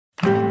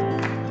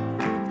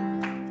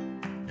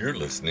You're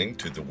listening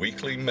to the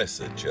weekly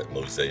message at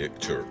Mosaic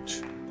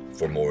Church.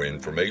 For more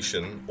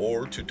information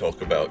or to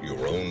talk about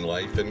your own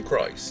life in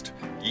Christ,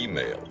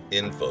 email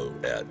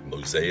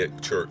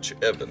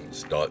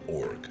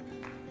info@mosaicchurchevans.org.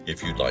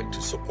 If you'd like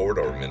to support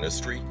our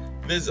ministry,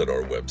 visit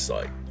our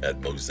website at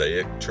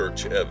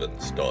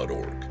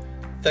mosaicchurchevans.org.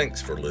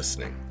 Thanks for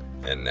listening.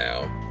 And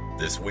now,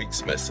 this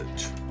week's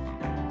message.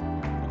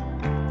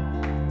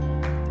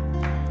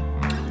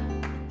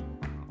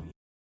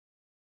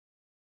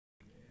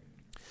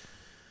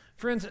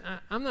 Friends,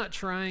 I'm not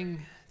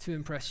trying to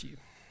impress you.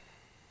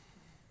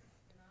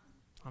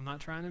 I'm not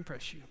trying to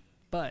impress you.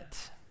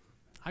 But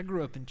I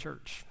grew up in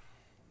church.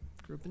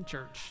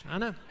 I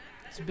know,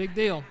 it's a big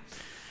deal.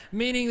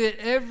 Meaning that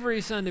every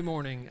Sunday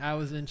morning I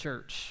was in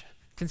church.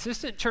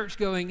 Consistent church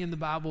going in the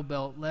Bible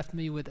Belt left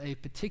me with a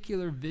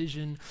particular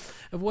vision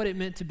of what it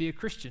meant to be a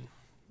Christian.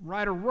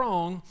 Right or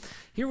wrong,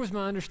 here was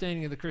my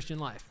understanding of the Christian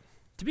life.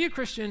 To be a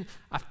Christian,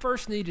 I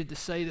first needed to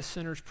say the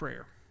sinner's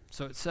prayer.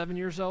 So at 7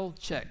 years old,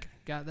 check,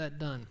 got that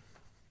done.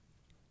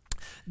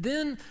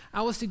 Then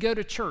I was to go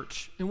to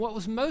church, and what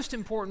was most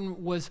important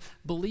was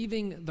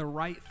believing the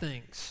right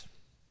things.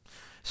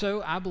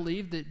 So I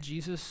believed that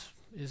Jesus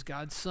is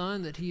God's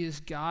Son, that he is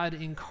God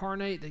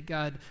incarnate, that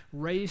God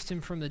raised him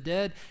from the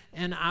dead,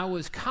 and I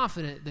was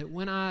confident that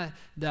when I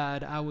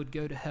died, I would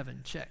go to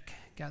heaven. Check,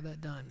 got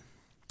that done.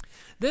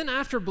 Then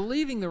after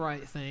believing the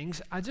right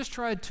things, I just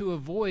tried to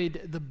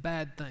avoid the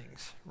bad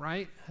things,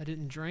 right? I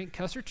didn't drink,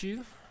 cuss, or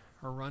chew,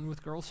 or run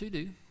with girls who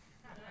do.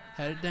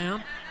 Had it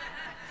down.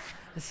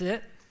 That's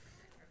it.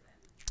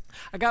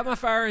 I got my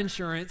fire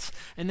insurance,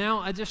 and now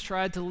I just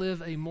tried to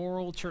live a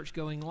moral,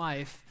 church-going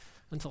life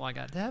until I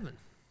got to heaven.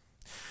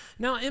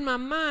 Now, in my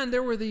mind,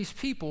 there were these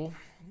people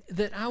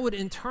that I would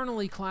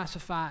internally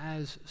classify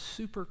as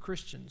super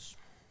Christians.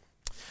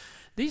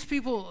 These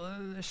people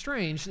are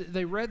strange.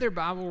 They read their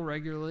Bible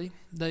regularly.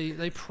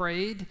 They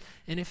prayed,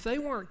 and if they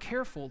weren't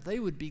careful, they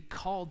would be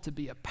called to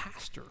be a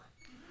pastor.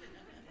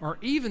 Or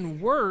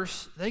even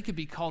worse, they could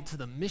be called to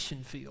the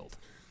mission field.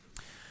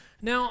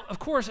 Now, of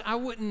course, I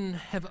wouldn't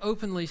have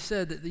openly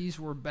said that these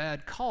were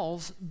bad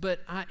calls,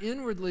 but I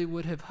inwardly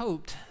would have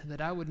hoped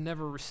that I would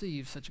never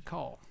receive such a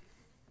call.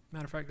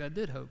 Matter of fact, I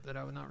did hope that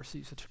I would not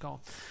receive such a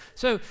call.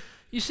 So,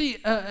 you see,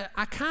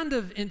 I kind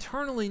of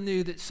internally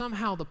knew that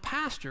somehow the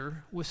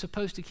pastor was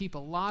supposed to keep a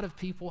lot of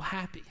people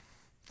happy.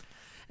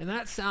 And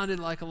that sounded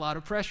like a lot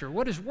of pressure.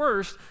 What is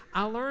worse,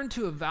 I learned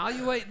to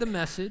evaluate the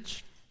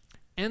message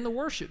and the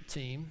worship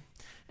team,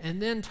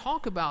 and then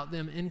talk about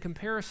them in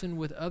comparison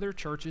with other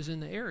churches in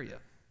the area.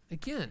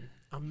 Again,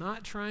 I'm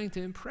not trying to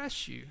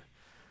impress you,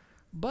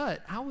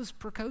 but I was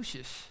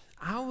precocious.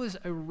 I was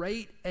a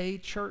rate A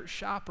church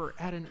shopper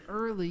at an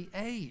early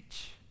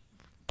age.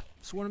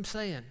 That's what I'm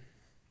saying.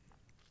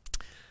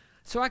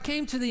 So I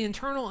came to the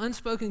internal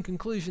unspoken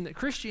conclusion that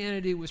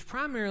Christianity was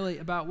primarily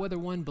about whether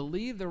one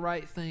believed the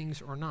right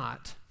things or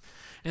not,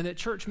 and that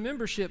church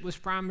membership was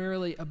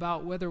primarily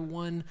about whether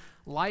one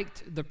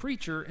liked the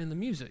preacher and the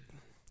music.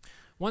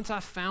 Once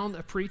I found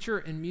a preacher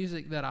and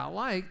music that I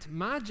liked,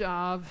 my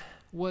job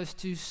was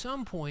to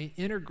some point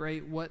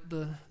integrate what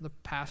the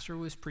pastor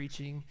was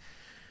preaching,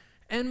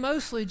 and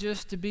mostly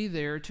just to be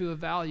there to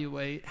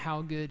evaluate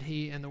how good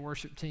he and the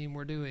worship team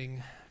were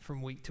doing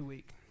from week to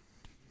week.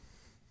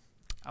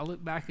 I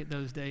look back at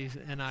those days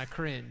and I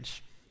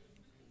cringe.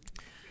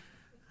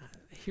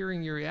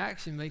 Hearing your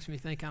reaction makes me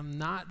think I'm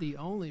not the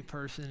only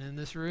person in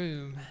this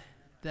room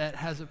that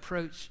has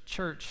approached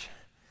church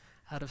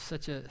out of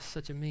such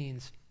a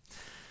means.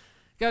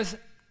 Guys,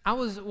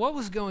 what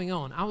was going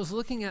on? I was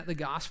looking at the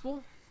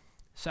gospel,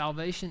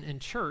 salvation,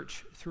 and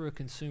church through a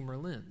consumer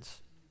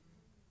lens,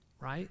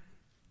 right?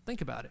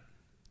 Think about it.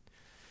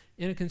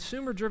 In a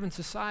consumer-driven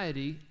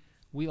society,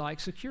 we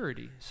like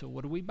security. So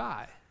what do we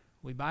buy?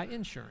 We buy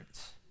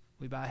insurance.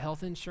 We buy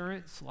health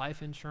insurance,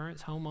 life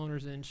insurance,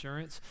 homeowners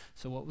insurance.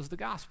 So what was the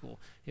gospel?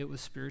 It was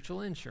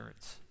spiritual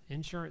insurance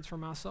for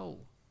my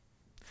soul.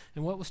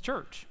 And what was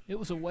church? It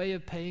was a way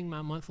of paying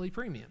my monthly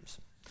premiums.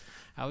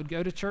 I would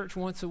go to church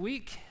once a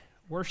week,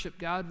 worship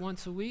God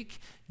once a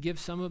week, give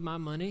some of my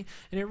money,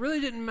 and it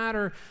really didn't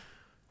matter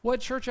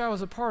what church I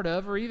was a part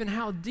of or even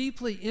how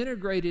deeply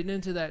integrated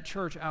into that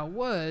church I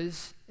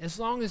was. As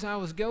long as I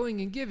was going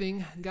and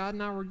giving, God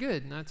and I were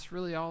good, and that's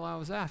really all I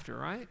was after,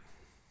 right?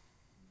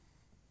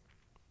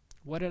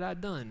 What had I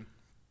done?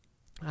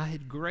 I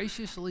had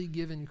graciously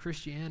given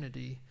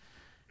Christianity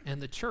and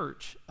the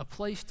church a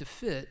place to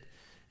fit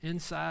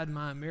inside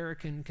my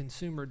American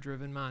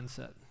consumer-driven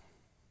mindset.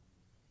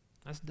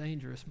 That's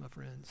dangerous, my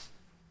friends.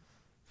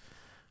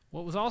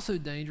 What was also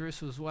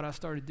dangerous was what I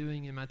started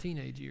doing in my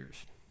teenage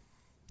years.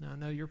 Now, I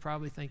know you're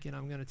probably thinking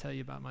I'm going to tell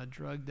you about my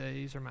drug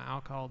days or my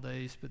alcohol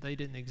days, but they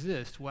didn't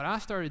exist. What I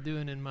started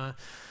doing in my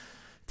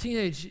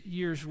teenage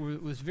years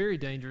was very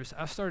dangerous.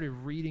 I started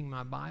reading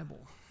my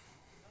Bible.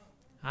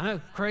 I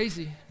know,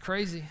 crazy.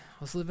 I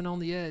was living on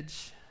the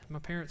edge. My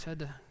parents had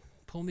to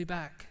pull me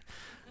back.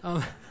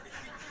 I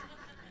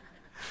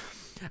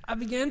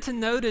began to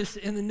notice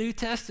in the New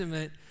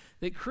Testament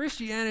that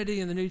Christianity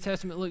in the New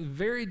Testament looked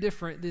very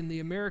different than the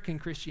American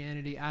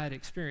Christianity I had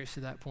experienced to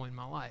that point in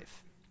my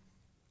life.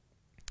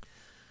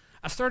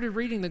 I started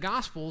reading the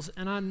Gospels,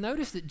 and I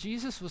noticed that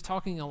Jesus was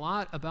talking a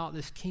lot about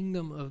this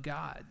kingdom of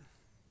God.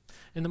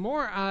 And the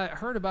more I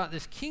heard about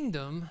this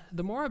kingdom,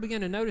 the more I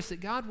began to notice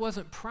that God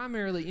wasn't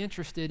primarily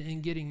interested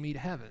in getting me to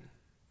heaven.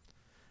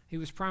 He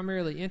was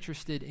primarily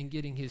interested in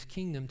getting his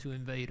kingdom to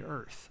invade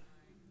earth,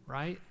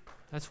 right?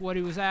 That's what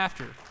he was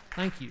after.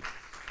 Thank you.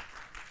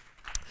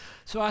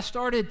 So I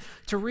started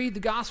to read the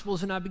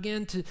Gospels, and I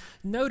began to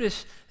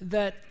notice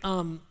that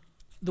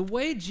the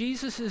way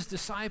Jesus'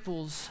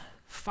 disciples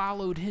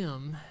followed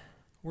him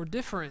were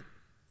different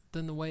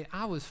than the way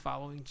I was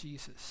following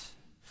Jesus.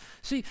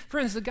 See,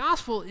 friends, the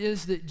gospel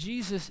is that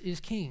Jesus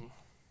is king,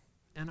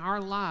 and our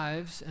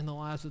lives and the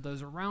lives of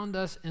those around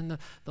us and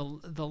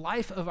the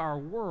life of our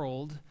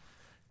world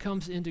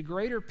comes into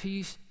greater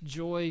peace,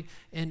 joy,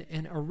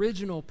 and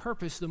original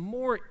purpose the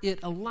more it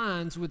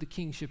aligns with the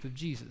kingship of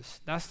Jesus.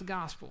 That's the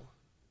gospel.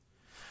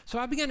 So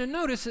I began to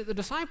notice that the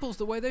disciples,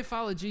 the way they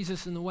followed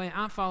Jesus and the way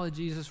I followed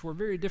Jesus were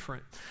very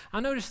different. I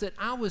noticed that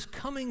I was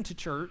coming to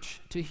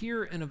church to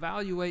hear and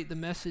evaluate the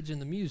message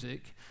and the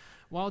music,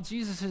 while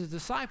Jesus'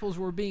 disciples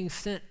were being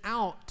sent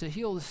out to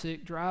heal the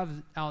sick,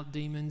 drive out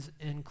demons,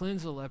 and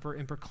cleanse the leper,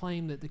 and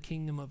proclaim that the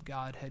kingdom of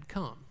God had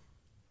come.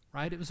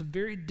 Right? It was a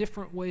very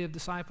different way of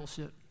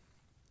discipleship.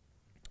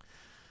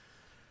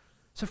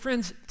 So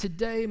friends,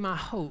 today my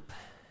hope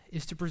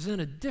is to present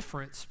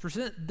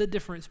the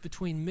difference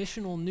between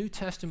missional New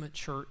Testament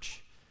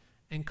church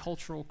and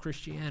cultural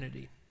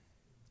Christianity.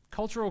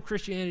 Cultural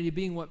Christianity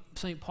being what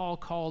St. Paul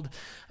called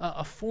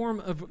a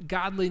form of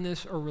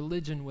godliness or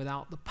religion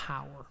without the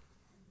power.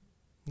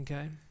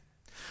 Okay?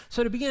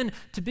 So to begin,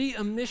 to be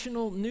a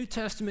missional New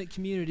Testament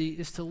community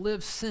is to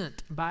live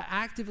sent by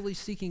actively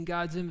seeking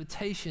God's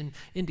invitation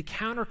into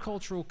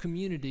countercultural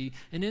community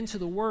and into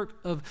the work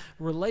of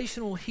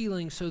relational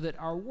healing so that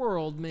our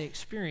world may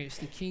experience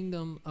the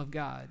kingdom of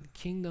God,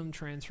 kingdom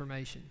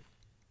transformation.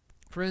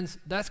 Friends,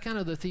 that's kind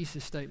of the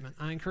thesis statement.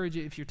 I encourage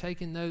you, if you're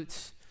taking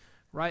notes,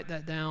 write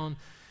that down.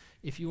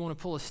 If you want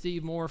to pull a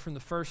Steve Moore from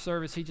the first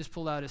service, he just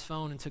pulled out his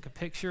phone and took a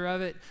picture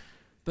of it.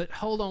 But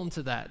hold on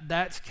to that.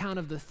 That's kind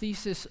of the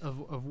thesis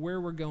of where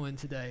we're going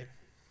today.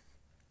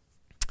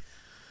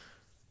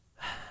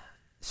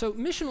 So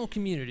missional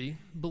community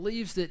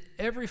believes that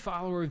every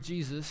follower of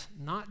Jesus,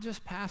 not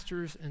just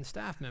pastors and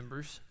staff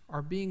members,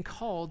 are being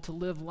called to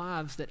live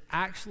lives that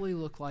actually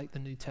look like the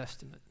New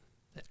Testament.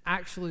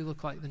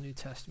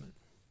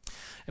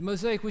 At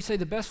Mosaic, we say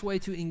the best way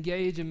to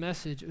engage a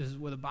message is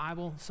with a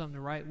Bible, something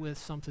to write with,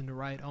 something to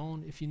write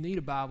on. If you need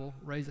a Bible,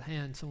 raise a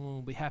hand. Someone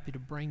will be happy to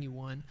bring you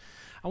one.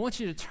 I want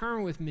you to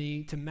turn with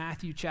me to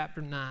Matthew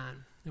chapter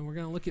 9, and we're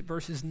going to look at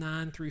verses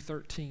 9 through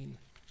 13.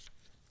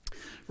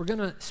 We're going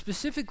to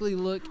specifically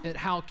look at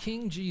how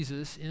King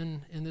Jesus,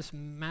 in this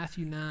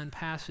Matthew 9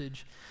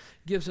 passage,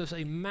 gives us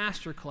a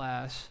master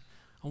class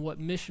on what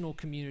missional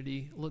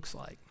community looks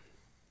like.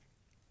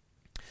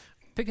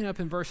 Picking up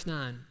in verse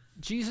 9.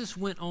 Jesus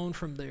went on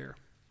from there.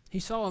 He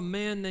saw a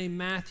man named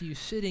Matthew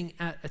sitting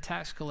at a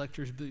tax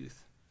collector's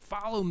booth.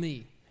 "Follow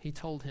me," he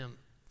told him.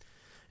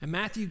 And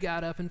Matthew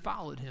got up and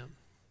followed him.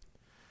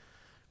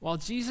 While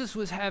Jesus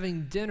was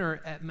having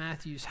dinner at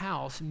Matthew's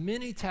house,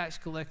 many tax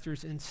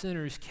collectors and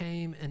sinners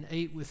came and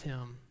ate with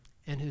him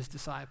and his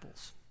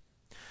disciples.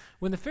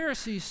 When the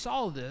Pharisees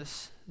saw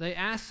this, they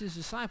asked his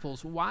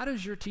disciples, "Why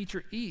does your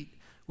teacher eat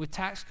with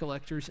tax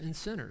collectors and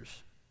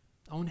sinners?"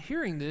 On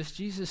hearing this,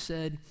 Jesus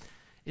said,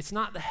 "It's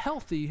not the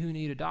healthy who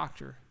need a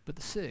doctor, but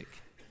the sick.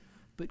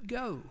 But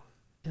go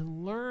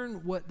and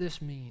learn what this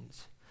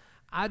means.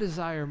 I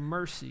desire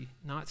mercy,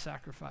 not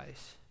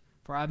sacrifice,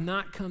 for I have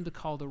not come to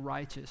call the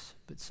righteous,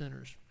 but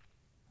sinners."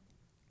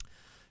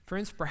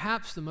 Friends,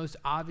 perhaps the most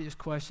obvious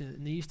question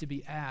that needs to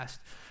be asked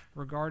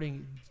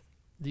regarding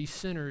these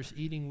sinners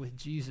eating with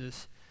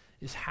Jesus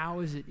is, how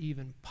is it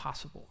even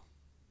possible?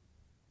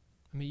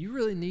 I mean, you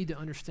really need to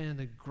understand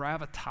the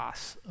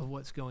gravitas of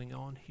what's going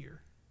on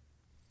here.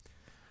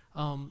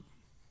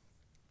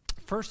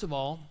 First of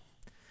all,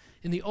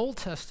 in the Old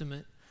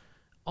Testament,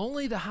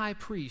 only the high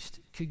priest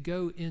could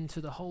go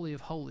into the Holy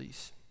of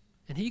Holies,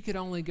 and he could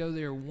only go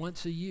there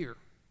once a year.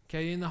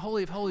 Okay, and the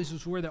Holy of Holies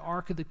was where the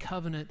Ark of the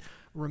Covenant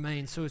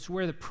remained, so it's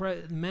where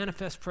the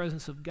manifest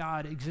presence of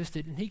God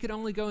existed, and he could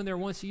only go in there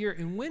once a year,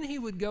 and when he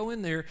would go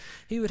in there,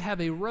 he would have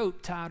a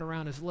rope tied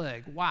around his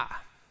leg. Why?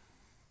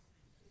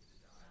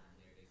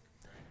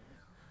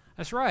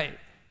 That's right.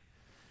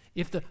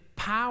 If the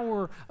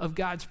power of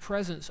God's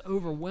presence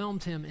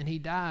overwhelmed him and he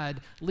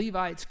died,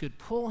 Levites could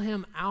pull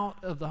him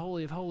out of the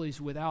Holy of Holies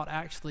without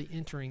actually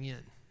entering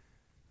in.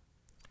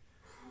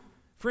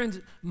 Friends,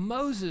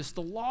 Moses,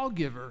 the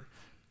lawgiver,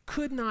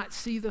 could not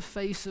see the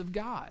face of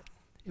God.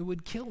 It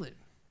would kill him.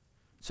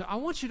 So I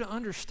want you to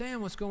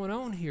understand what's going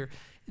on here.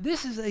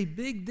 This is a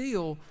big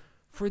deal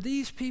for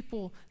these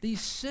people,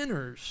 these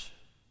sinners,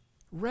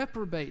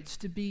 reprobates,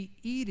 to be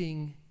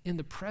eating in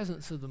the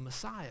presence of the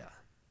Messiah.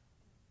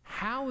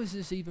 How is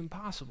this even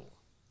possible?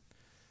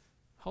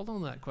 Hold on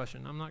to that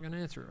question. I'm not going to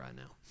answer it right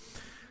now.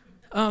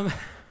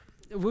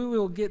 We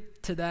will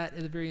get to that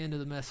at the very end of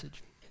the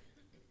message.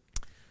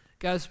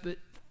 Guys, but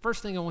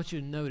first thing I want you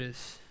to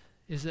notice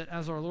is that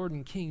as our Lord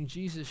and King,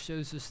 Jesus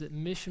shows us that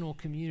missional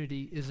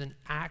community is an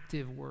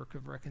active work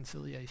of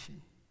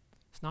reconciliation.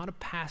 It's not a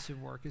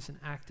passive work, it's an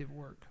active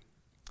work.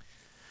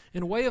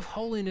 In a way of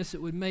holiness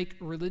that would make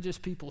religious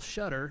people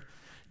shudder,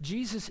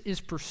 Jesus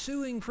is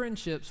pursuing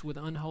friendships with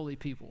unholy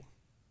people.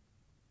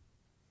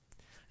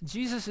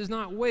 Jesus is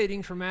not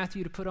waiting for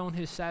Matthew to put on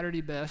his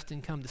Saturday best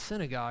and come to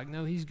synagogue.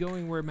 No, he's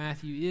going where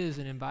Matthew is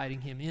and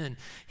inviting him in.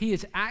 He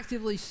is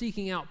actively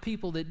seeking out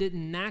people that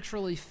didn't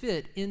naturally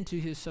fit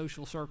into his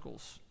social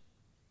circles.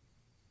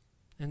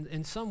 And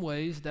in some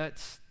ways,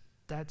 that's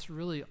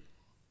really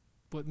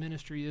what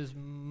ministry is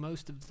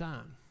most of the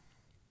time.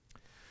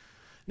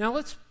 Now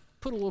let's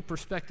put a little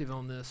perspective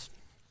on this.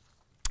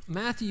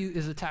 Matthew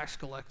is a tax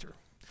collector,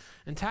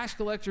 and tax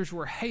collectors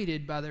were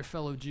hated by their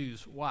fellow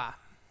Jews. Why?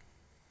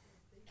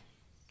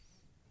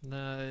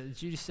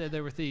 Jesus said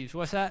they were thieves.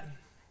 What's that?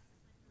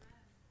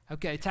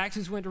 Okay,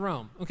 taxes went to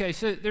Rome. Okay,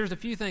 so there's a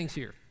few things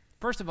here.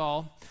 First of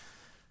all,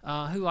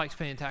 who likes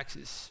paying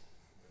taxes?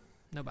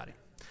 Nobody.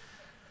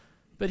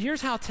 But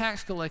here's how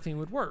tax collecting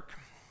would work.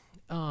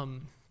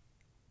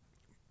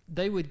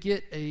 They would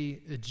get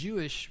a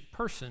Jewish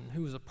person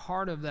who was a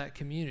part of that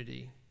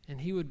community,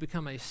 and he would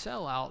become a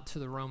sellout to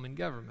the Roman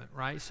government,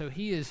 right? So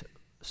he is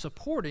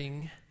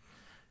supporting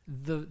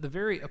the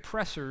very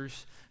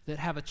oppressors that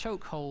have a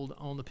chokehold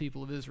on the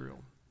people of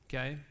Israel.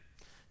 Okay,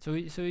 so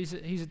he's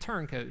a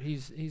turncoat.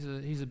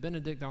 He's a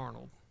Benedict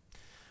Arnold.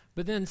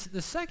 But then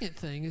the second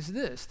thing is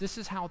this. This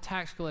is how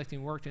tax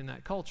collecting worked in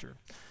that culture.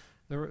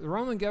 The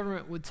Roman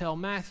government would tell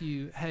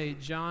Matthew, "Hey,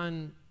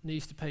 John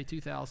needs to pay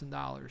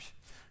 $2,000."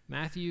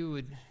 Matthew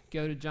would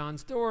go to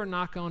John's door,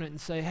 knock on it, and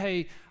say,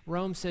 "Hey,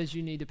 Rome says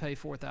you need to pay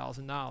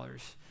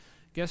 $4,000."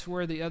 Guess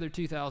where the other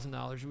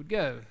 $2,000 would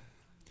go?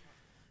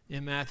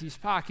 In Matthew's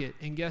pocket.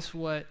 And guess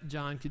what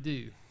John could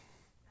do?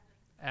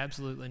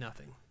 Absolutely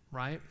nothing,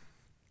 right?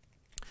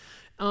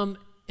 And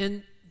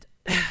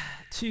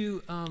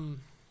to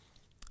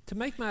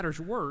make matters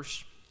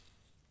worse,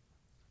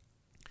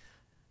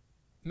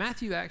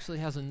 Matthew actually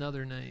has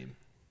another name.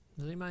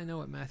 Does anybody know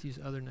what Matthew's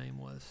other name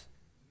was?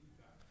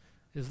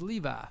 Is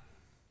Levi.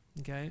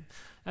 Okay?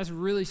 That's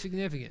really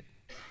significant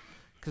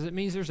because it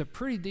means there's a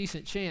pretty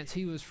decent chance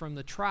he was from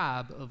the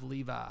tribe of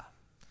Levi.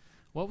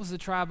 What was the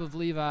tribe of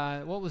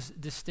Levi? What was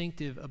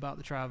distinctive about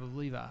the tribe of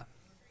Levi?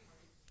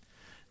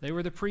 They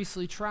were the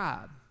priestly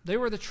tribe. They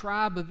were the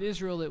tribe of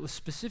Israel that was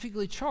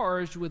specifically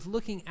charged with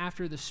looking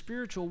after the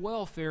spiritual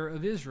welfare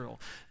of Israel.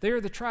 They are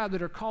the tribe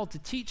that are called to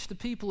teach the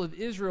people of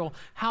Israel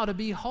how to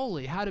be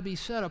holy, how to be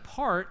set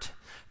apart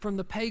from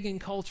the pagan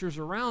cultures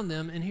around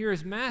them. And here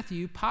is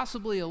Matthew,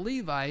 possibly a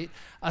Levite,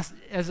 as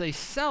a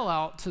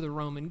sellout to the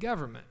Roman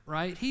government,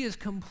 right? He is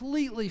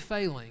completely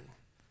failing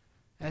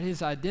at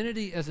his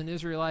identity as an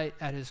Israelite,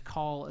 at his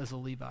call as a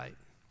Levite.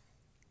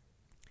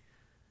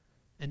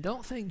 And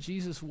don't think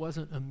Jesus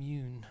wasn't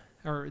immune,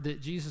 or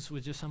that Jesus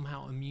was just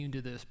somehow immune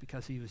to this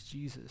because he was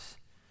Jesus.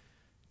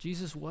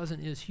 Jesus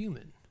wasn't as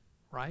human,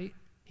 right?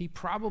 He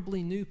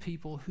probably knew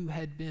people who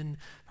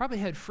probably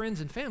had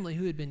friends and family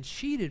who had been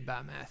cheated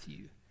by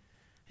Matthew,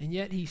 and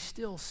yet he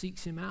still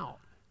seeks him out.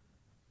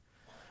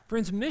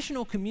 Friends,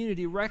 missional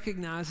community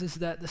recognizes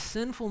that the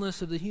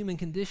sinfulness of the human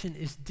condition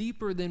is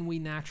deeper than we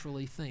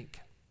naturally think.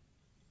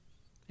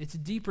 It's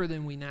deeper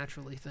than we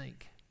naturally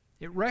think.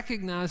 It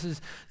recognizes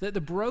that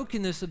the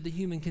brokenness of the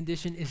human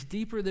condition is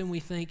deeper than we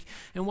think,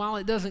 and while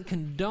it doesn't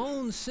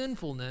condone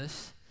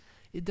sinfulness,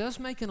 it does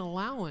make an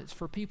allowance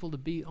for people to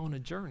be on a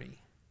journey,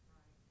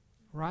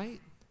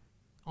 right?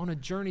 On a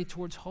journey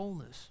towards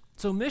wholeness.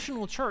 So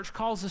missional church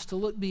calls us to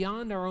look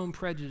beyond our own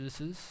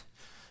prejudices,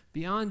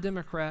 beyond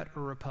Democrat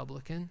or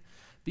Republican,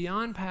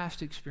 beyond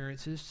past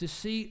experiences, to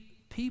see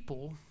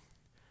people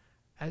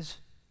as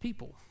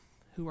people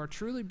who are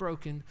truly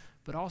broken,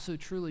 but also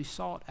truly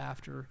sought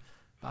after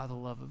by the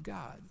love of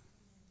God.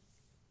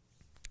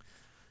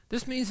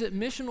 This means that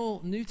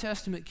missional New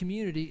Testament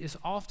community is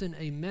often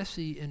a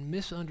messy and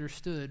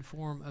misunderstood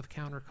form of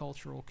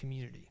countercultural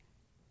community.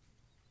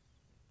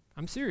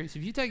 I'm serious.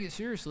 If you take it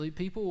seriously,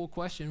 people will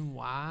question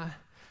why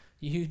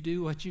you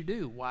do what you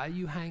do, why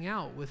you hang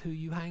out with who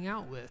you hang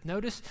out with.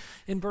 Notice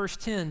in verse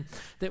 10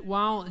 that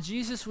while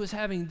Jesus was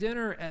having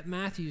dinner at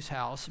Matthew's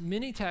house,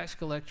 many tax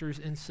collectors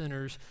and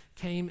sinners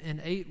came and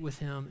ate with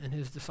him and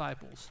his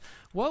disciples.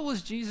 What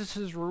was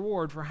Jesus'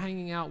 reward for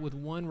hanging out with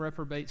one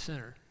reprobate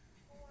sinner?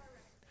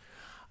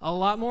 A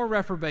lot more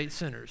reprobate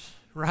sinners,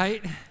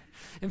 right?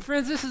 And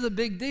friends, this is a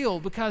big deal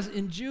because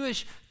in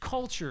Jewish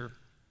culture,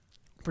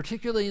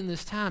 particularly in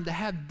this time, to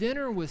have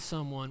dinner with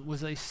someone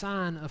was a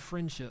sign of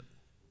friendship.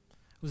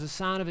 It was a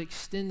sign of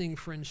extending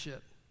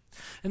friendship.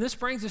 And this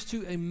brings us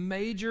to a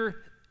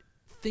major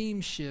theme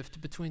shift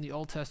between the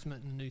Old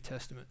Testament and the New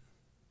Testament.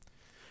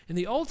 In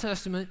the Old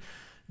Testament,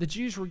 the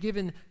Jews were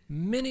given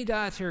many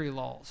dietary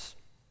laws.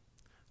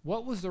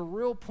 What was the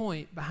real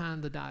point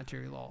behind the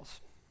dietary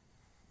laws?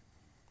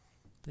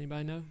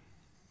 Anybody know?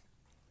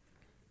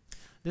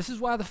 This is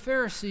why the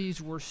Pharisees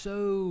were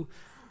so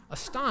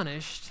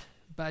astonished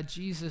by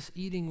Jesus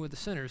eating with the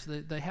sinners.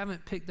 They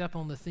haven't picked up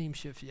on the theme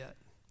shift yet.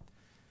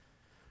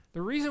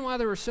 The reason why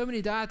there were so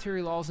many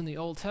dietary laws in the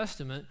Old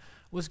Testament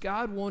was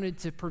God wanted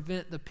to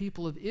prevent the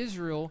people of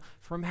Israel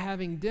from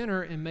having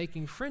dinner and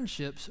making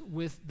friendships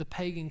with the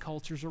pagan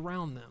cultures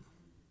around them.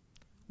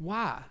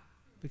 Why?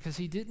 Because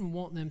he didn't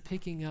want them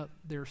picking up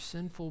their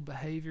sinful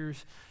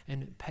behaviors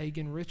and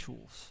pagan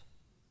rituals.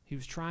 He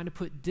was trying to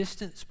put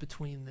distance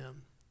between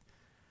them.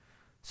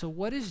 So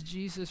what is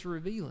Jesus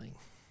revealing?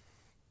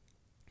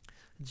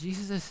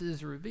 Jesus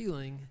is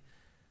revealing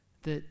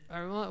that,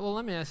 well,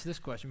 let me ask this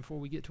question before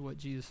we get to what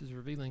Jesus is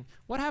revealing.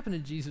 What happened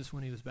to Jesus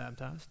when he was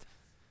baptized?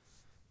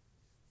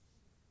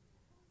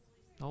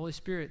 The Holy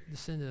Spirit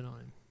descended on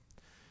him.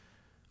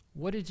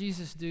 What did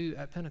Jesus do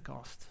at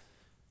Pentecost?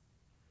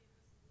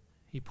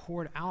 He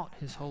poured out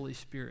his Holy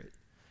Spirit.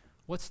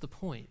 What's the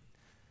point?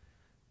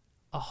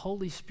 A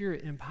Holy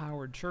Spirit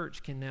empowered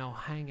church can now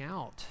hang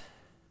out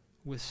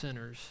with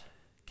sinners,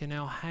 can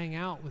now hang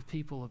out with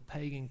people of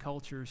pagan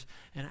cultures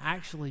and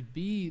actually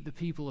be the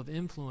people of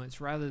influence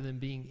rather than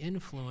being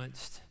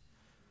influenced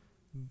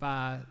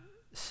by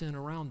sin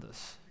around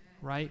us,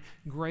 right?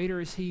 Greater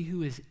is he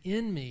who is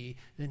in me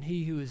than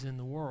he who is in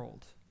the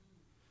world.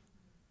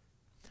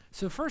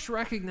 So first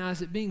recognize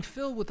that being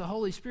filled with the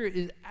Holy Spirit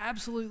is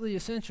absolutely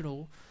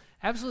essential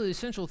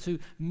to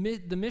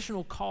the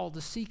missional call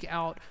to seek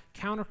out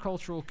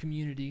countercultural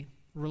community,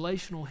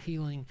 relational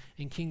healing,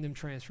 and kingdom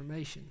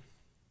transformation.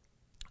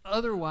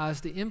 Otherwise,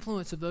 the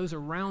influence of those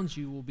around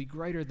you will be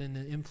greater than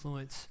the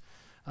influence,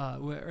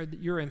 or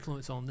your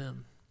influence on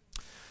them.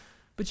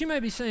 But you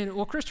may be saying,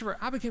 well, Christopher,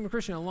 I became a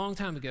Christian a long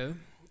time ago,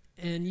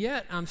 and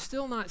yet I'm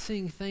still not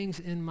seeing things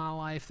in my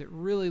life that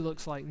really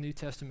looks like New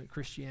Testament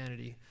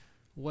Christianity.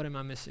 What am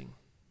I missing?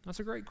 That's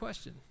a great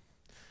question.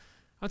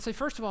 I'd say,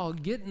 first of all,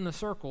 get in a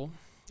circle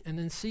and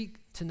then seek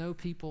to know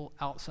people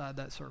outside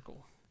that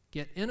circle.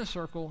 Get in a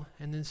circle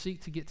and then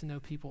seek to get to know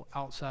people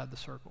outside the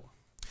circle.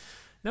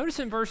 Notice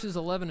in verses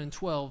 11 and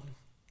 12,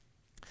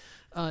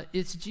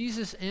 it's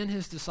Jesus and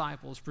his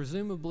disciples,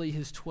 presumably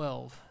his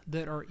 12,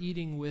 that are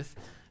eating with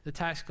the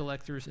tax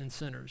collectors and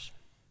sinners.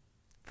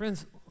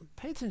 Friends,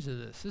 pay attention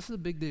to this. This is a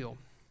big deal.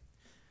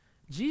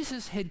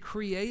 Jesus had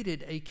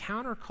created a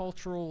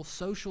countercultural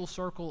social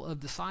circle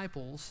of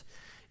disciples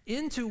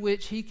into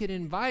which he could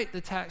invite the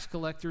tax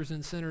collectors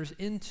and sinners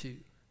into,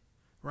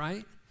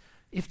 right?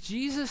 If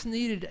Jesus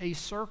needed a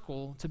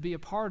circle to be a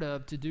part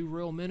of to do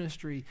real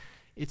ministry,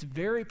 it's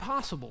very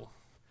possible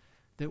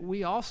that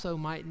we also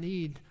might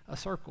need a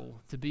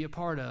circle to be a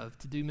part of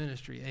to do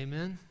ministry.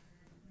 Amen?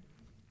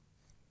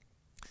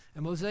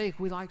 At Mosaic,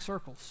 we like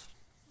circles,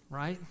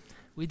 right?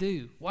 We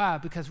do. Why?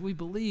 Because we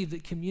believe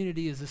that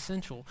community is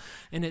essential,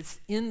 and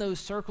it's in those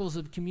circles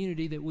of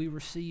community that we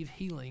receive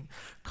healing.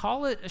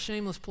 Call it a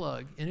shameless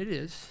plug, and it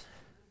is,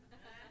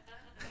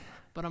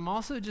 but I'm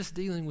also just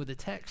dealing with the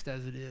text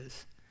as it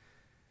is.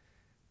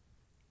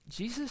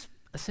 Jesus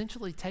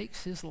essentially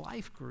takes his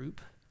life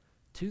group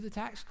to the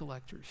tax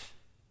collectors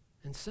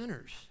and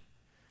sinners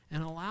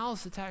and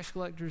allows the tax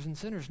collectors and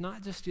sinners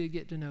not just to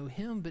get to know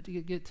him, but to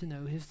get to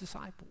know his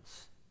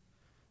disciples.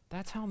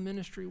 That's how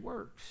ministry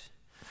works.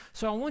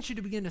 So I want you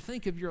to begin to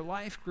think of your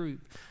life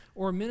group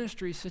or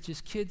ministries such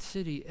as Kid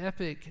City,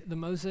 Epic, the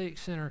Mosaic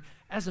Center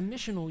as a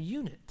missional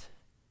unit,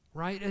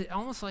 right?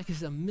 Almost like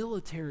as a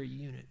military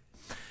unit.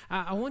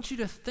 I want you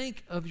to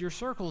think of your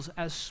circles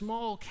as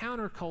small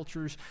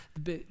countercultures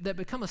that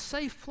become a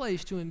safe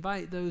place to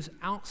invite those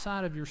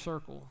outside of your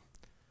circle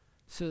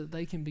so that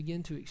they can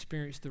begin to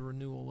experience the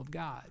renewal of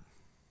God.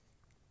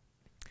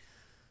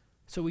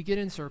 So we get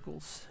in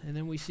circles, and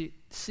then we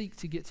seek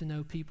to get to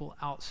know people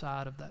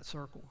outside of that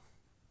circle.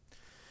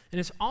 And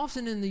it's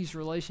often in these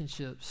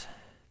relationships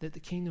that the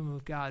kingdom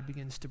of God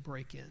begins to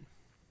break in.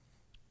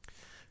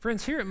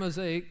 Friends, here at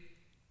Mosaic,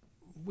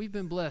 we've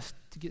been blessed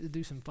to get to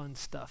do some fun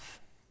stuff.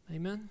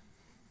 Amen?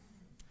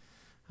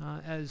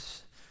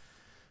 As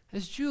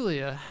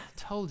Julia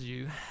told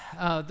you,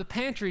 the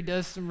pantry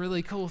does some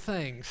really cool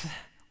things.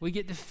 We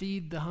get to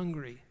feed the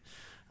hungry.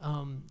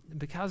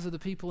 Because of the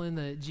people in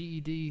the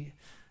GED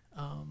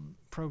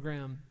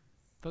program,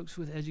 folks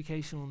with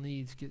educational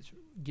needs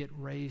get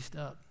raised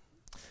up.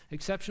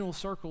 Exceptional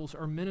circles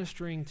are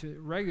ministering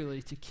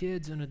regularly to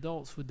kids and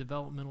adults with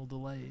developmental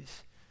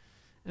delays.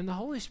 And the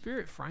Holy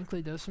Spirit,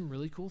 frankly, does some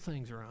really cool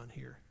things around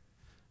here.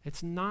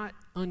 It's not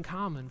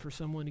uncommon for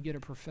someone to get a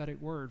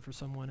prophetic word for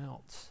someone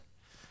else.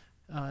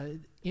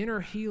 Inner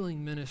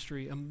healing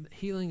ministry,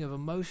 healing of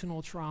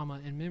emotional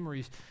trauma and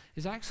memories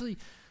is actually,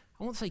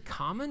 I won't say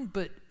common,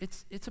 but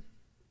it's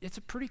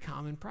a pretty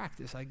common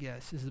practice, I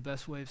guess, is the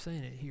best way of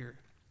saying it here.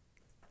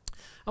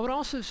 I would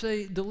also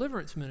say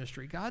deliverance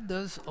ministry. God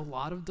does a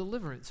lot of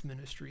deliverance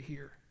ministry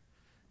here.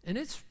 And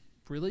it's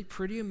really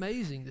pretty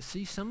amazing to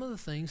see some of the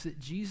things that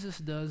Jesus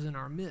does in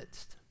our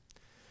midst.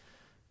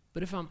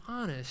 But if I'm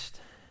honest,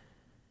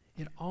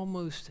 it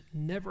almost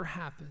never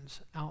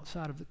happens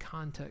outside of the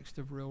context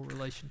of real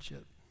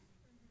relationship.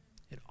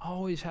 It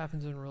always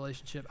happens in a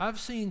relationship. I've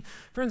seen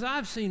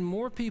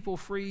more people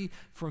freed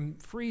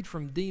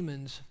from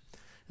demons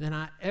than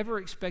I ever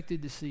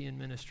expected to see in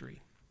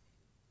ministry.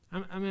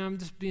 I'm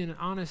just being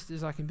honest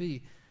as I can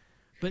be.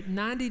 But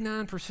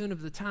 99%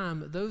 of the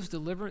time, those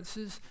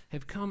deliverances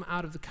have come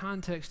out of the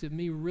context of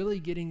me really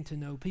getting to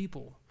know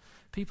people.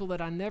 People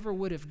that I never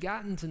would have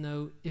gotten to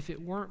know if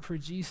it weren't for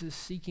Jesus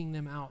seeking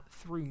them out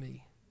through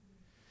me.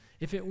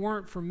 If it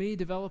weren't for me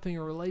developing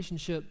a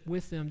relationship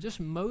with them, just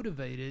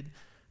motivated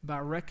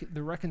by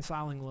the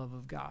reconciling love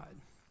of God.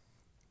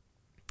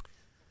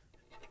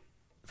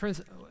 Friends,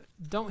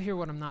 don't hear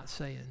what I'm not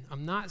saying.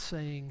 I'm not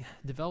saying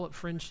develop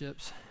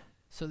friendships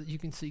so that you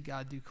can see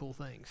God do cool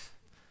things.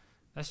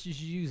 That's just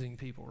using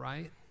people,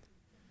 right?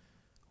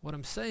 What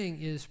I'm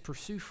saying is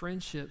pursue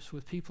friendships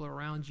with people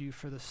around you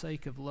for the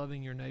sake of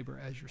loving your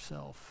neighbor as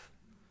yourself,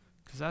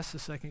 because that's the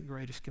second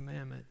greatest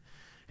commandment.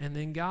 And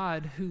then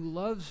God, who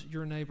loves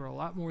your neighbor a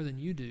lot more than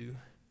you do,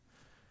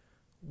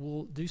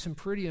 will do some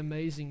pretty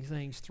amazing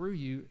things through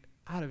you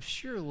out of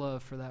sheer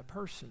love for that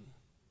person.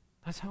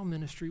 That's how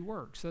ministry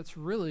works. That's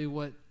really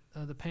what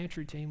the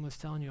pantry team was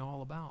telling you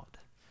all about.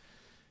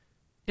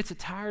 It's a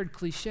tired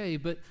cliche,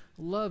 but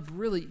love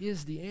really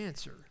is the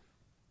answer.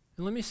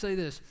 And let me say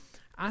this.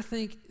 I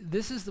think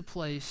this is the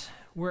place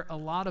where a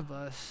lot of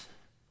us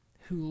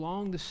who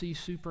long to see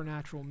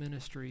supernatural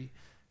ministry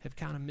have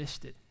kind of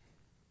missed it.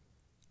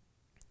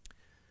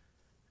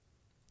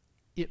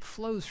 It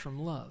flows from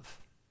love.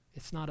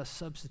 It's not a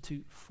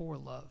substitute for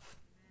love.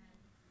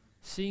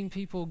 Seeing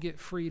people get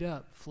freed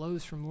up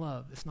flows from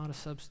love. It's not a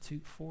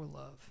substitute for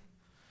love.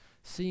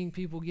 Seeing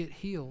people get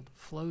healed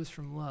flows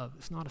from love.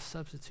 It's not a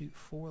substitute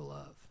for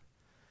love.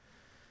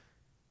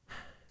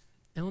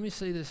 And let me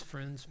say this,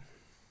 friends.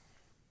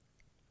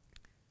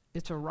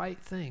 It's a right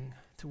thing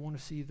to want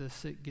to see the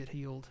sick get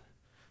healed,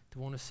 to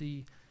want to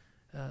see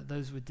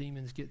those with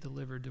demons get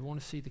delivered, to want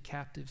to see the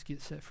captives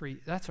get set free.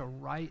 That's a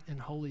right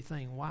and holy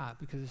thing. Why?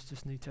 Because it's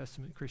just New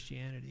Testament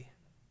Christianity.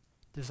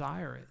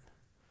 Desire it.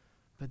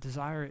 But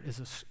desire it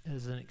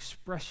as an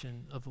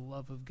expression of the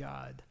love of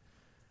God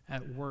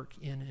at work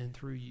in and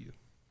through you.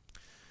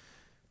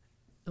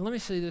 And let me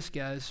say this,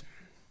 guys.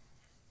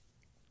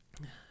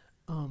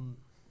 When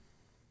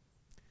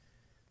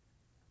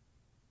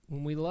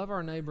we love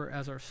our neighbor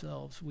as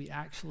ourselves, we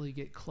actually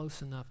get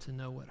close enough to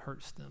know what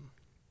hurts them.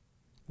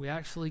 We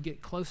actually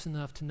get close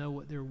enough to know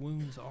what their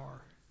wounds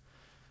are.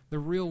 The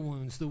real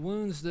wounds, the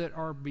wounds that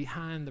are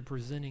behind the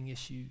presenting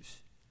issues.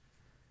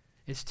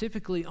 It's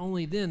typically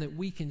only then that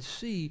we can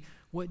see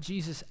what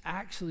Jesus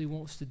actually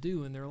wants to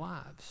do in their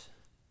lives.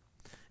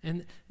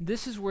 And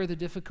this is where the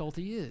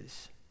difficulty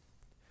is.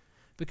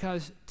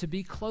 Because to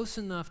be close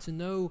enough to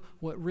know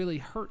what really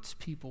hurts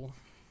people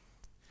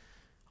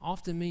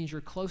often means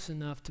you're close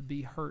enough to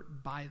be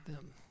hurt by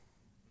them.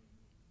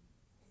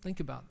 Think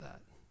about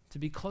that. To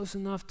be close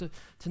enough to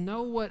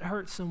know what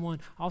hurts someone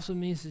also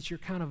means that you're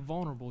kind of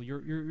vulnerable.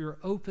 You're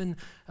open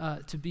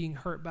to being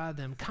hurt by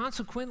them.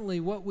 Consequently,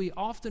 what we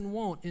often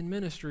want in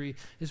ministry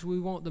is we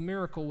want the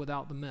miracle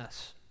without the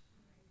mess.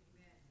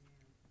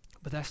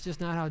 But that's just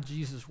not how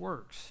Jesus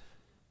works.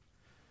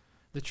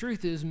 The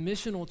truth is,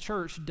 missional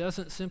church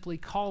doesn't simply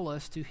call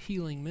us to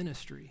healing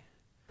ministry.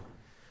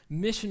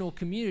 Missional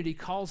community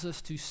calls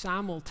us to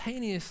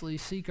simultaneously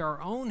seek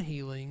our own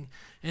healing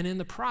and in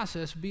the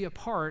process be a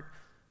part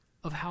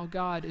of how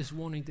God is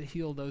wanting to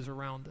heal those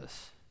around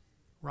us,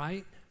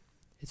 right?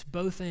 It's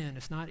both and,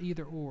 it's not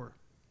either or.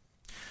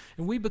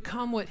 And we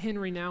become what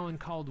Henry Nouwen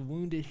called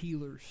wounded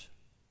healers.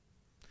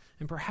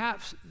 And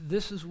perhaps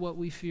this is what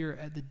we fear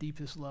at the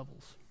deepest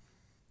levels.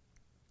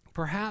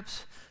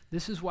 Perhaps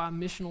this is why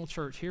missional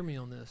church, hear me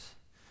on this,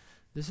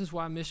 this is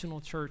why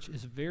missional church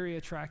is very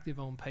attractive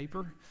on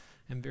paper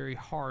and very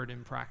hard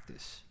in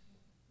practice.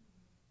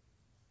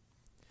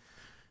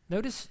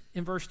 Notice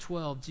in verse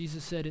 12,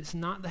 Jesus said, it's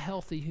not the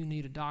healthy who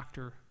need a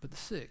doctor, but the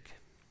sick.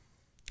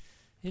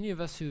 Any of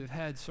us who have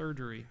had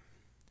surgery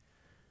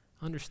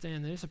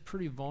understand that it's a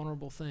pretty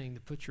vulnerable thing to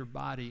put your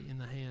body in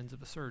the hands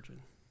of a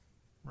surgeon,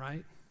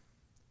 right?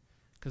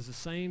 Because the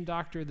same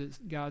doctor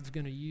that God's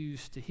going to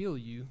use to heal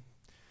you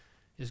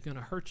is going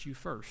to hurt you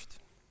first,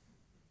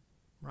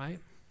 right?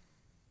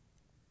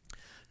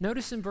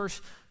 Notice in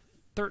verse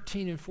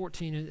 13 and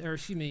 14,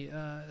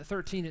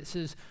 13 it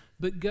says,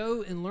 but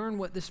go and learn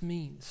what this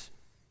means.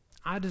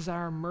 I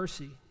desire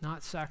mercy,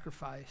 not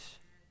sacrifice.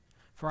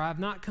 For I have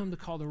not come to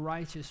call the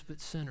righteous,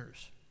 but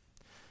sinners.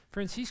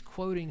 Friends, he's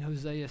quoting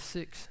Hosea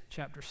 6,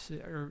 chapter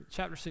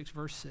 6,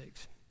 verse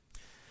 6.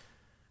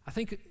 I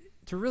think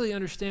to really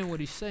understand what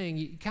he's saying,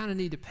 you kind of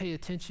need to pay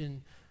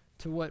attention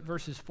to what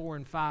verses 4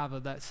 and 5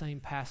 of that same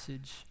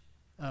passage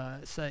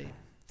say.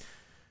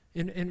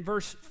 In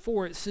verse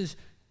 4, it says,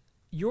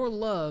 your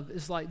love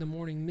is like the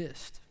morning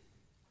mist.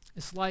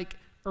 It's like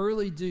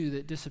early dew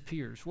that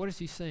disappears. What is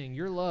he saying?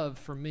 Your love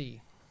for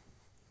me.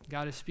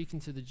 God is speaking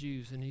to the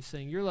Jews, and he's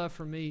saying, your love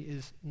for me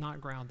is not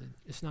grounded.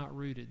 It's not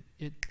rooted.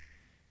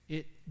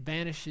 It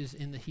vanishes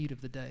in the heat of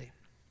the day.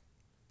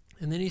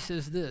 And then he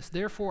says this,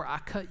 therefore I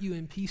cut you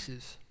in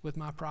pieces with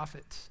my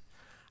prophets.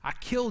 I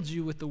killed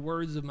you with the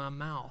words of my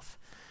mouth.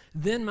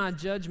 Then my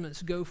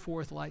judgments go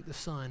forth like the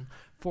sun,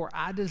 for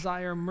I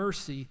desire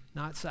mercy,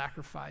 not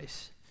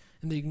sacrifice,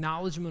 and the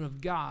acknowledgement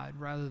of God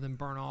rather than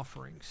burnt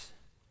offerings.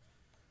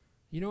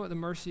 You know what the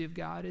mercy of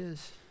God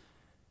is?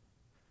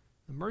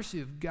 The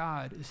mercy of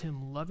God is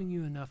him loving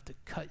you enough to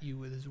cut you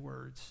with his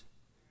words.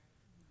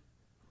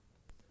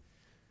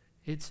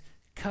 It's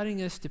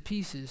cutting us to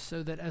pieces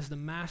so that as the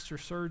master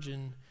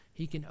surgeon,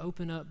 he can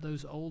open up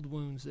those old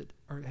wounds that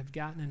have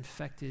gotten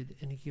infected,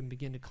 and he can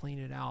begin to clean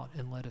it out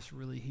and let us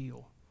really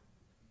heal.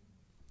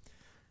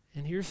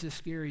 And here's the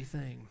scary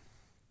thing.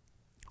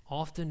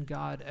 Often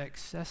God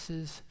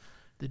accesses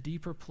the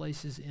deeper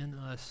places in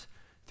us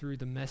through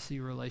the messy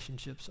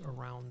relationships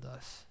around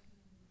us,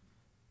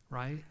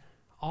 right?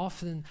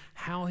 Often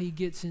how he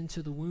gets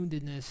into the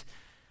woundedness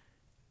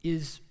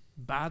is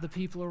by the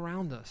people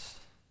around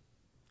us.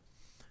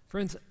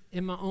 Friends,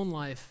 in my own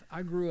life,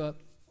 I grew up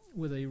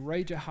with a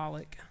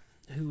rageaholic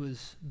who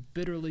was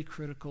bitterly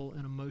critical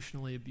and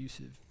emotionally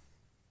abusive.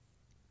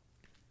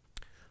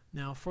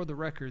 Now, for the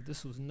record,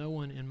 this was no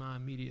one in my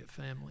immediate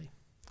family.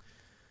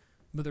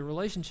 But the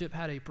relationship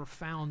had a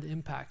profound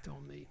impact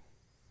on me.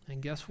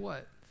 And guess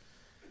what?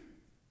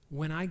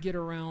 When I get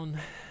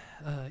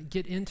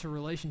into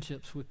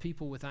relationships with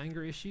people with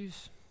anger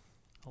issues,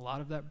 a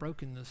lot of that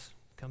brokenness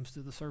comes to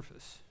the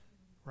surface,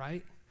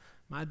 right?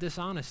 My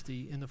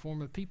dishonesty in the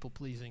form of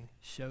people-pleasing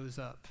shows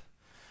up.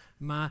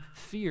 My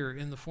fear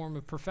in the form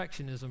of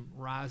perfectionism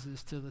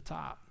rises to the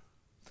top.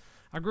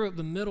 I grew up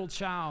the middle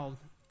child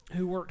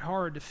who worked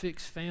hard to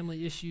fix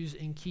family issues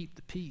and keep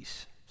the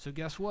peace. So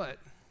guess what?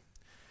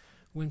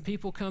 When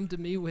people come to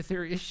me with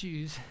their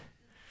issues,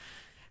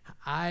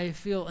 I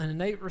feel an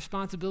innate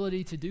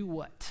responsibility to do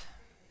what?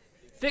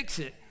 Fix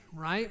it,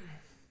 right?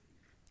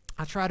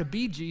 I try to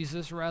be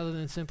Jesus rather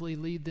than simply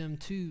lead them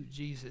to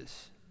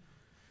Jesus.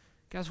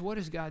 Guys, what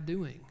is God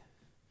doing?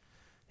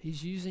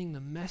 He's using the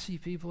messy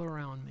people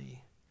around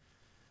me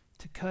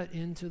to cut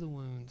into the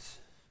wounds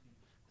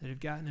that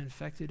have gotten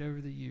infected over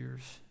the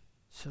years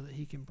so that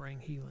he can bring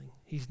healing.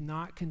 He's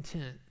not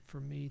content for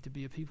me to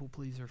be a people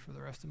pleaser for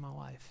the rest of my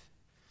life.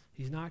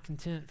 He's not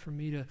content for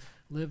me to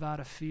live out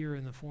of fear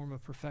in the form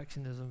of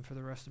perfectionism for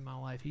the rest of my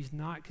life. He's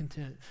not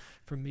content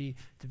for me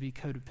to be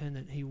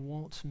codependent. He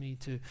wants me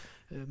to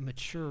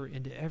mature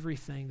into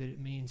everything that it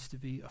means to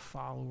be a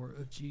follower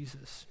of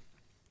Jesus.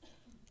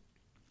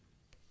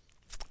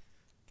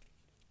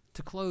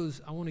 To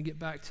close, I want to get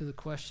back to the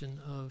question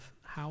of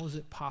how is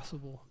it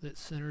possible that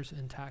sinners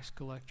and tax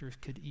collectors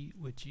could eat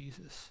with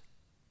Jesus?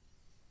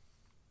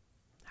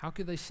 How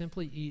could they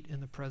simply eat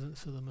in the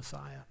presence of the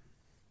Messiah?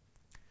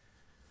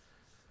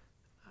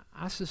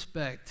 I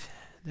suspect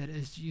that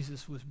as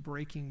Jesus was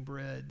breaking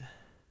bread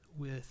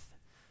with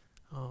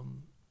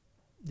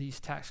these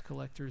tax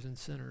collectors and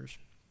sinners,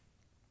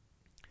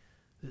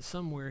 that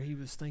somewhere he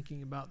was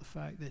thinking about the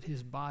fact that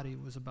his body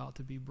was about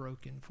to be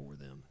broken for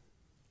them.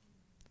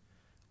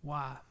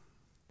 Why?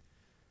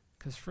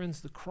 Because,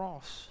 friends, the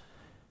cross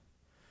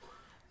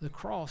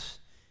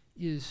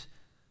is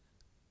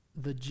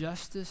the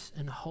justice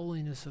and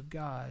holiness of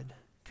God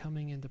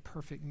coming into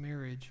perfect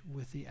marriage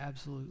with the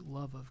absolute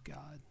love of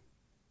God.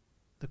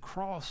 The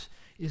cross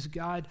is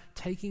God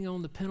taking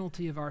on the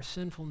penalty of our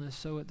sinfulness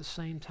so at the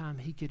same time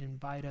he could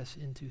invite us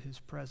into his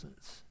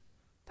presence.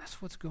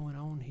 That's what's going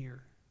on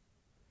here.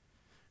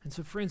 And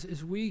so, friends,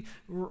 as we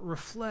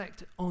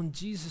reflect on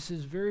Jesus'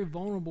 very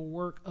vulnerable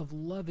work of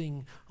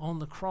loving on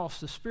the cross,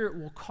 the Spirit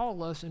will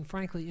call us and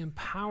frankly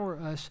empower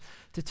us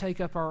to take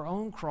up our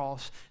own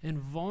cross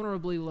and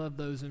vulnerably love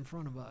those in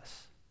front of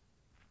us.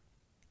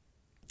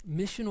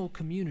 Missional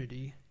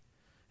community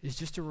is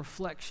just a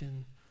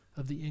reflection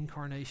of the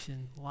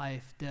incarnation,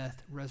 life,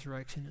 death,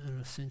 resurrection,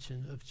 and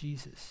ascension of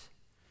Jesus.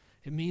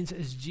 It means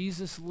as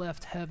Jesus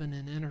left heaven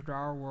and entered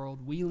our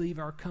world, we leave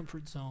our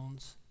comfort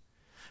zones.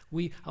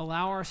 We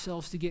allow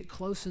ourselves to get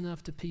close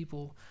enough to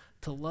people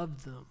to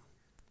love them,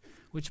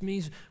 which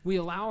means we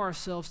allow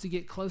ourselves to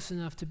get close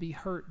enough to be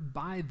hurt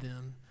by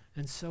them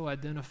and so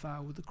identify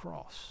with the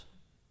cross.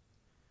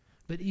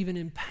 But even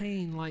in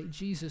pain like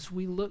Jesus,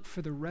 we look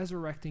for the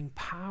resurrecting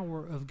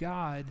power of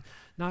God,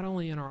 not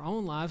only in our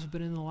own lives,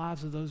 but in the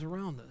lives of those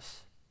around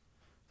us.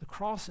 The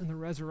cross and the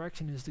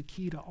resurrection is the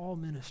key to all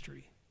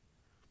ministry.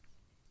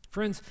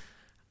 Friends,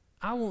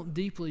 I want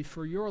deeply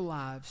for your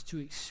lives to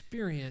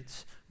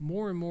experience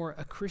more and more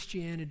a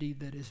Christianity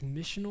that is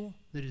missional,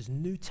 that is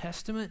New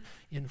Testament,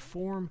 in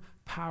form,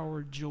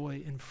 power,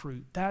 joy, and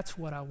fruit. That's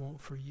what I want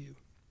for you.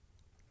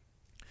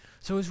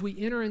 So as we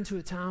enter into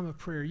a time of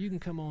prayer, you can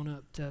come on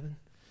up, Tevin.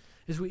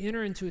 As we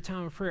enter into a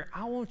time of prayer,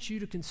 I want you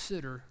to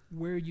consider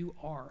where you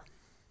are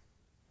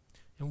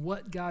and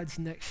what God's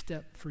next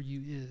step for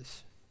you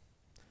is.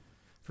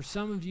 For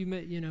some of you,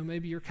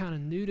 maybe you're kind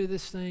of new to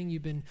this thing.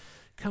 You've been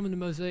coming to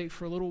Mosaic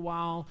for a little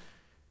while,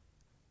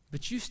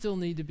 but you still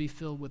need to be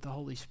filled with the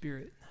Holy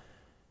Spirit.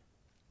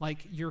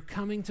 Like you're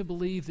coming to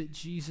believe that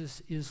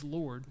Jesus is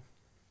Lord,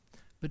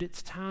 but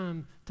it's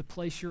time to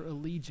place your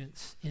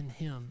allegiance in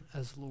him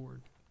as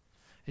Lord.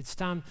 It's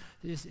time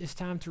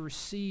to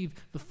receive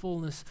the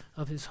fullness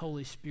of his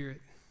Holy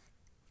Spirit.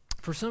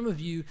 For some of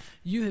you,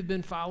 you have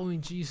been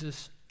following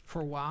Jesus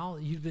for a while.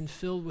 You've been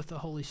filled with the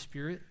Holy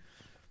Spirit.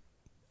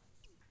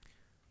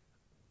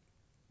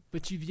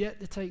 but you've yet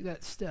to take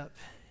that step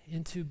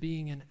into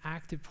being an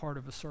active part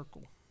of a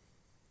circle,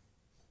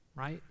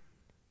 right?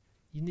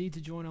 You need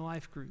to join a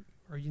life group,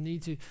 or you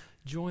need to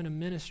join a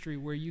ministry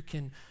where you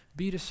can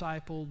be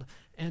discipled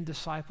and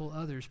disciple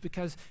others.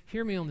 Because,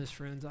 hear me on this,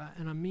 friends,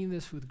 and I mean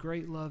this with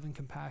great love and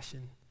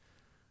compassion.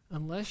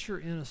 Unless you're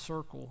in a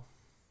circle,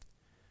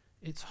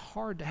 it's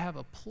hard to have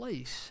a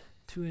place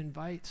to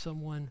invite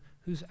someone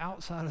who's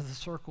outside of the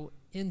circle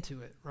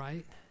into it,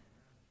 right?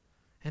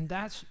 And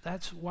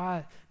that's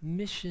why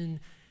mission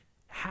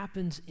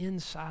happens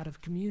inside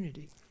of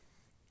community.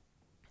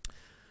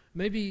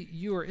 Maybe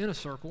you are in a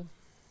circle,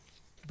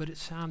 but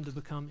it's time to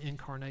become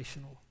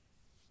incarnational.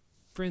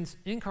 Friends,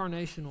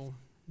 incarnational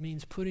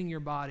means putting your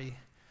body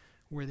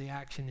where the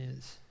action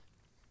is.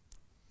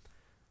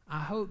 I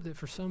hope that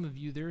for some of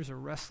you there's a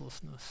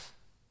restlessness.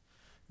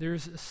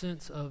 There's a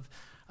sense of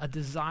a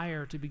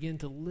desire to begin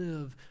to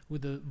live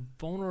with the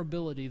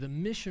vulnerability, the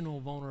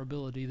missional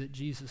vulnerability that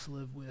Jesus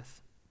lived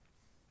with.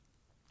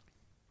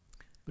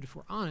 But if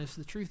we're honest,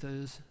 the truth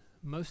is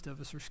most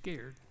of us are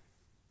scared,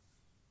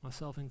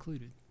 myself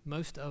included.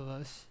 Most of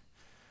us,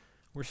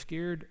 we're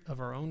scared of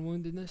our own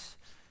woundedness,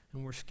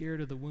 and we're scared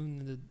of the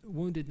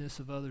woundedness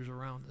of others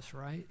around us,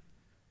 right?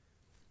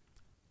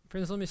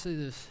 Friends, let me say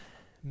this.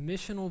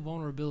 Missional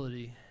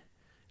vulnerability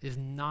is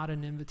not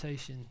an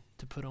invitation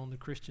to put on the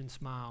Christian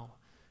smile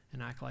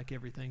and act like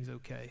everything's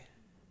okay.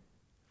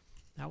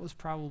 That was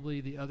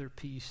probably the other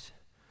piece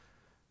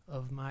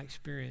of my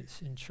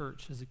experience in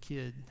church as a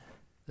kid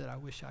that I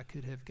wish I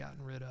could have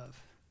gotten rid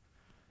of.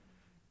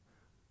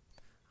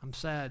 I'm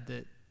sad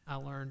that I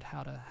learned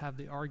how to have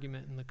the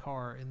argument in the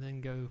car and then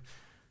go,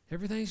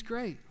 everything's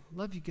great,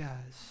 love you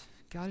guys,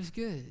 God is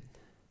good.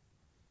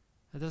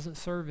 That doesn't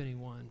serve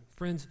anyone.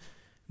 Friends,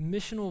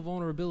 missional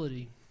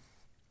vulnerability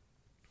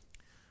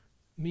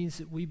means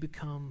that we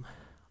become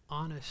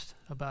honest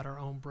about our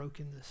own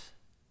brokenness.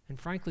 And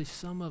frankly,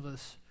 some of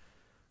us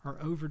are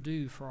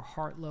overdue for a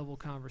heart-level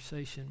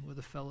conversation with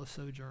a fellow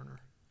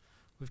sojourner.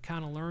 We've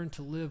kind of learned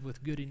to live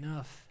with good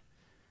enough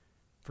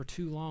for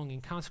too long,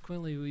 and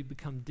consequently we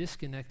become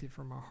disconnected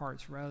from our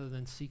hearts rather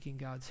than seeking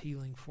God's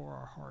healing for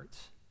our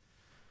hearts.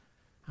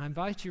 I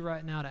invite you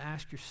right now to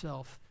ask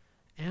yourself,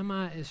 am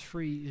I as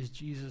free as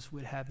Jesus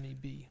would have me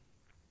be?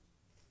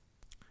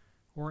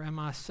 Or am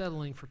I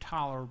settling for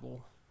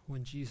tolerable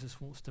when Jesus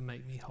wants to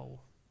make me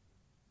whole?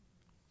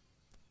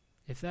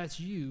 If that's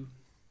you,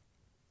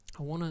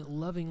 I want to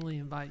lovingly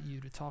invite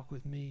you to talk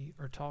with me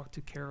or talk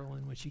to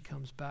Carolyn when she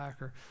comes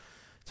back, or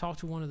talk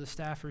to one of the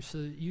staffers so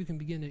that you can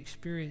begin to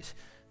experience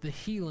the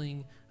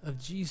healing of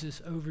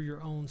Jesus over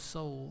your own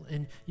soul,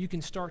 and you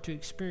can start to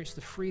experience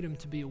the freedom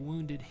to be a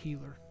wounded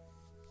healer.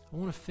 I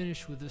want to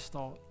finish with this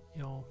thought,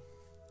 y'all.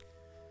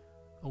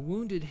 A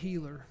wounded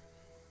healer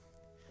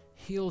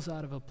heals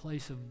out of a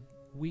place of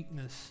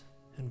weakness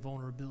and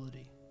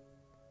vulnerability.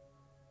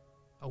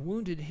 A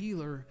wounded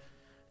healer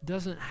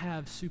doesn't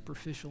have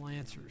superficial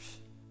answers.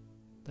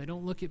 They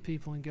don't look at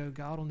people and go,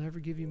 God will never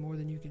give you more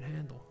than you can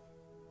handle.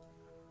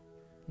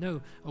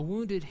 No, a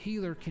wounded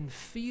healer can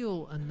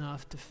feel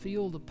enough to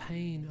feel the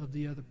pain of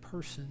the other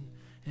person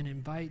and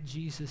invite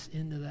Jesus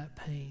into that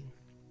pain.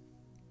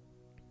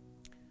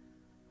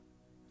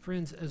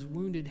 Friends, as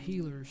wounded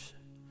healers,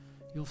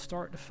 you'll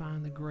start to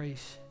find the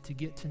grace to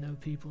get to know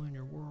people in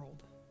your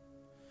world,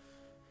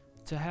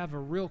 to have a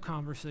real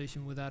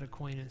conversation with that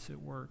acquaintance at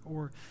work,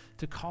 or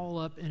to call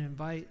up and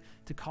invite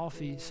to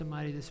coffee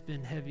somebody that's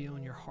been heavy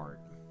on your heart.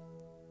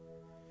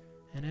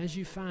 And as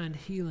you find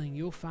healing,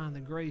 you'll find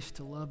the grace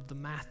to love the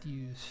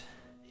Matthews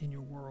in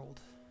your world,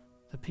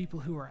 the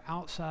people who are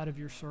outside of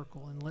your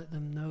circle, and let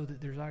them know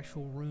that there's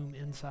actual room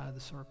inside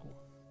the circle.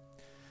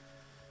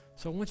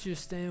 So I want you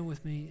to stand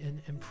with me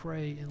and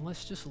pray, and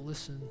let's just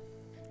listen.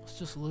 Let's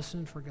just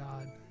listen for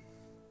God.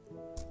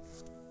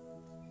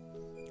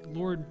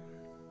 Lord,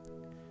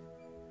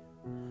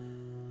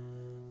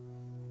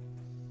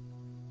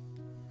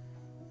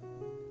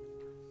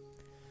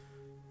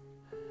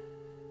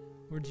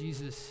 Lord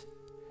Jesus,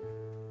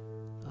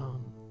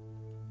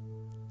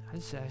 I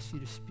just ask you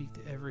to speak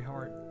to every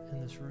heart in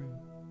this room,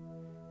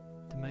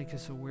 to make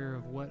us aware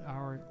of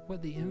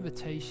what the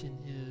invitation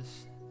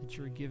is that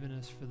you're giving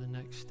us for the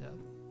next step.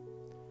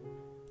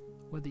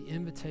 What the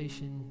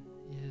invitation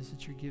is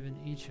that you're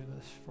giving each of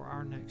us for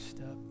our next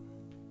step.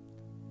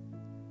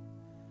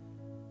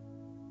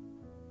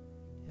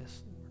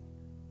 Yes, Lord.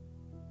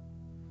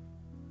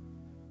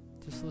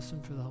 Just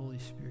listen for the Holy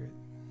Spirit.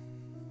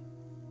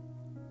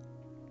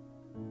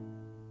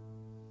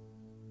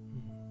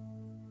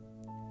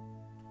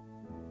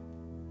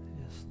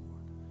 Yes,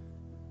 Lord.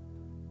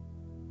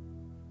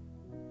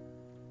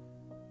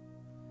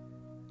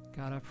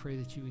 God, I pray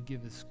that you would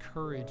give us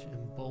courage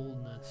and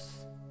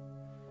boldness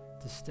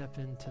to step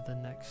into the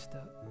next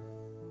step.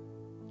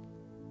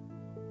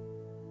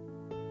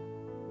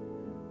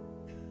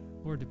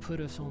 Lord, to put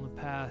us on the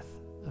path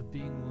of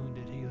being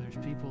wounded healers,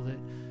 people that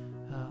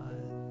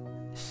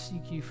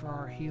seek you for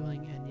our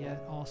healing and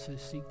yet also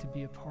seek to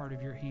be a part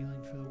of your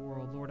healing for the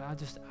world. Lord, I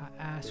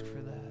ask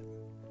for that.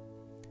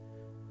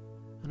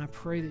 And I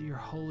pray that your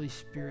Holy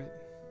Spirit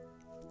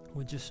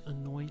would just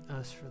anoint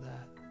us for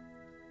that.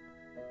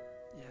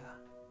 Yeah.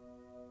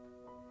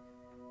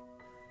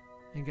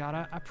 And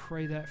God, I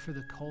pray that for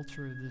the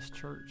culture of this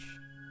church,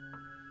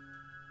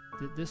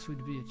 that this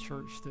would be a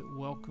church that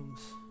welcomes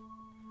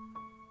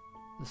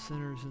the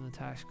sinners and the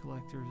tax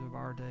collectors of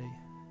our day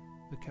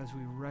because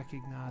we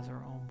recognize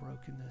our own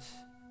brokenness.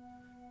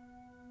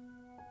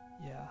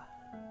 Yeah.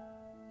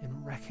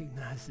 And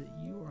recognize that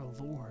you are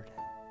Lord,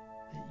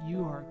 that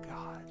you are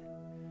God,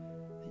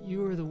 that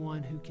you are the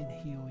one who can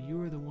heal,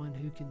 you are the one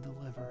who can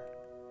deliver.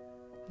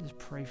 I just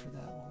pray for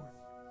that, Lord.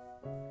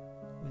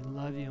 We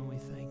love you and we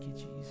thank you,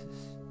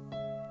 Jesus.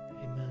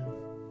 Amen.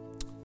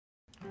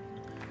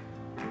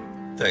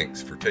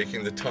 Thanks for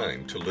taking the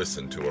time to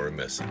listen to our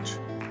message.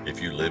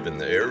 If you live in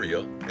the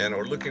area and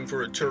are looking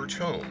for a church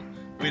home,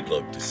 we'd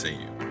love to see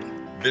you.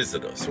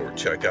 Visit us or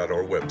check out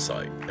our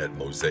website at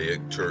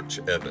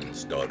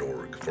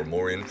mosaicchurchevans.org for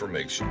more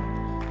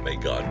information. May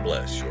God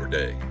bless your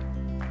day.